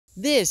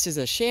This is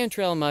a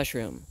chanterelle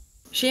mushroom.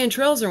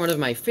 Chanterelles are one of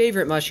my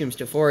favorite mushrooms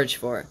to forage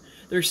for.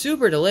 They're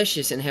super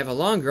delicious and have a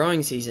long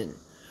growing season.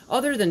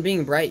 Other than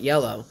being bright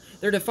yellow,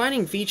 their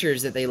defining feature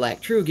is that they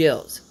lack true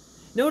gills.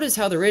 Notice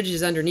how the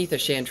ridges underneath a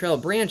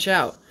chanterelle branch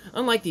out,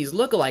 unlike these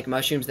look-alike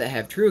mushrooms that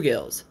have true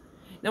gills.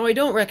 Now, I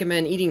don't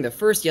recommend eating the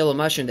first yellow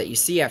mushroom that you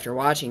see after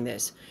watching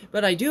this,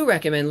 but I do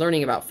recommend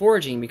learning about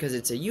foraging because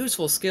it's a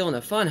useful skill and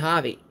a fun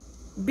hobby.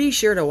 Be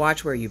sure to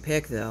watch where you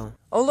pick, though.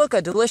 Oh look,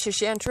 a delicious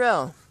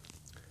chanterelle.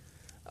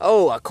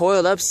 Oh, a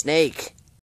coiled up snake.